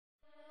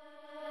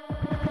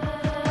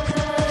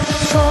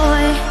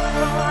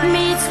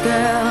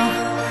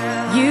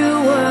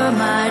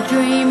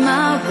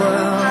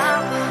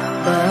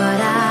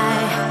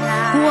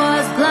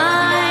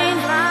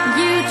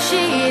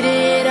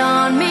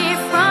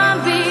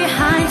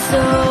so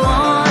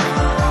on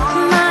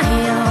my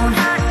own.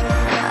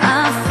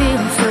 I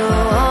feel so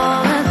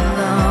all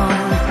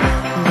alone.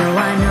 Though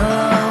I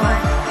know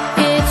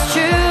it's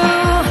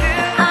true,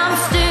 I'm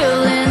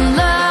still in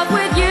love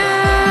with you.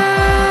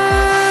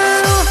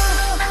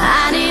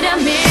 I need a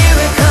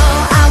miracle.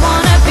 I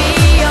wanna be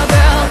your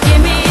girl.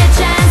 Give me a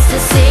chance to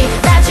see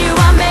that you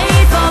are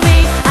made for me.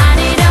 I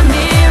need a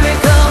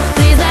miracle.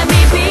 Please let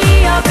me be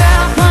your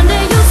girl. One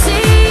day you'll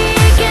see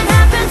it can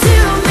happen to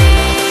me.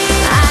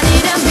 I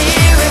need a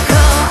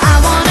miracle. I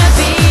wanna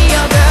be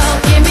your girl.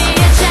 Give me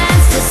a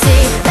chance to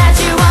see that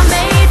you are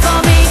made for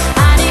me.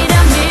 I need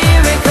a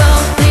miracle.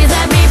 Please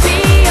let me be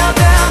your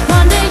girl.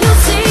 One day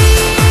you'll see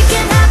it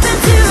can happen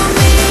to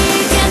me.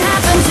 Can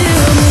happen to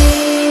me.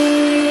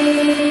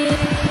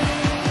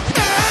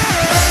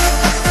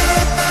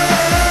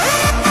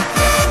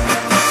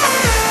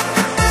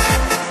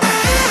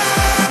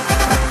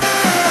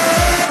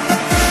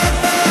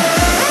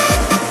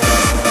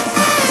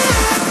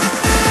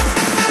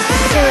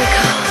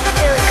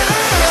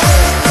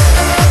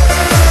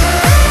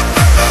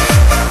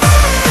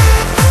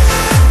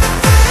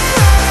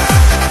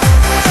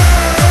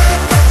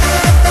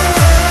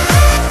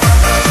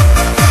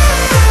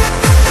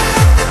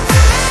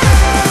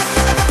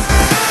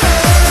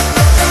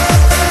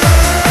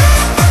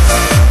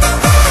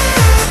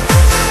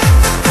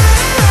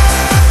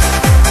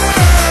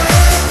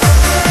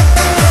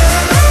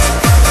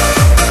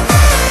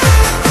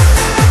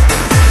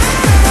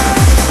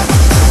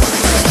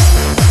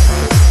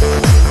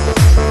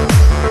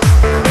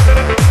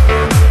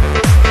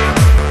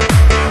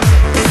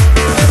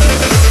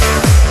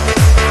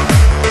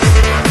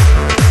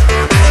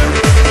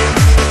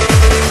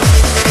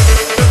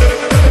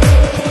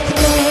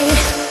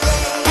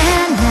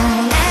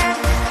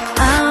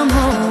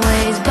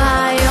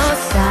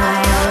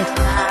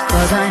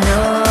 I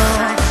know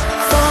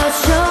for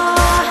sure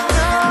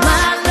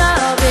my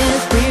love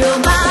is real,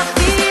 my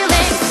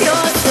feelings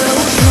pure. So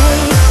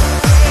take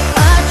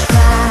a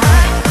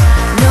try,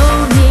 no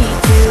need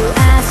to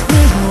ask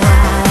me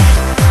why,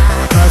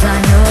 'cause I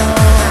know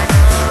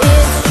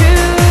it's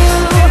true,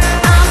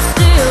 I'm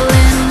still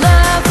in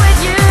love with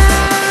you.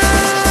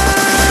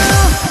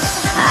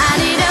 I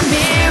need a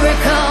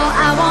miracle,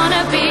 I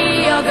wanna be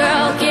your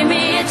girl. Give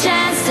me a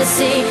chance to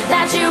see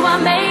that you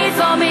are made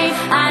for me.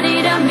 I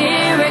need a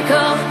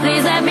miracle.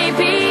 Please let me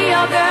be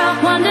your girl.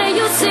 One day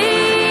you'll see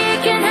it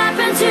can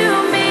happen to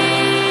me.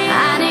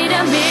 I need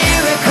a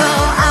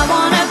miracle. I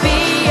wanna be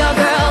your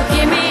girl.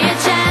 Give me a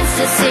chance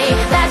to see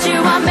that you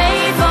are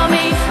made for me.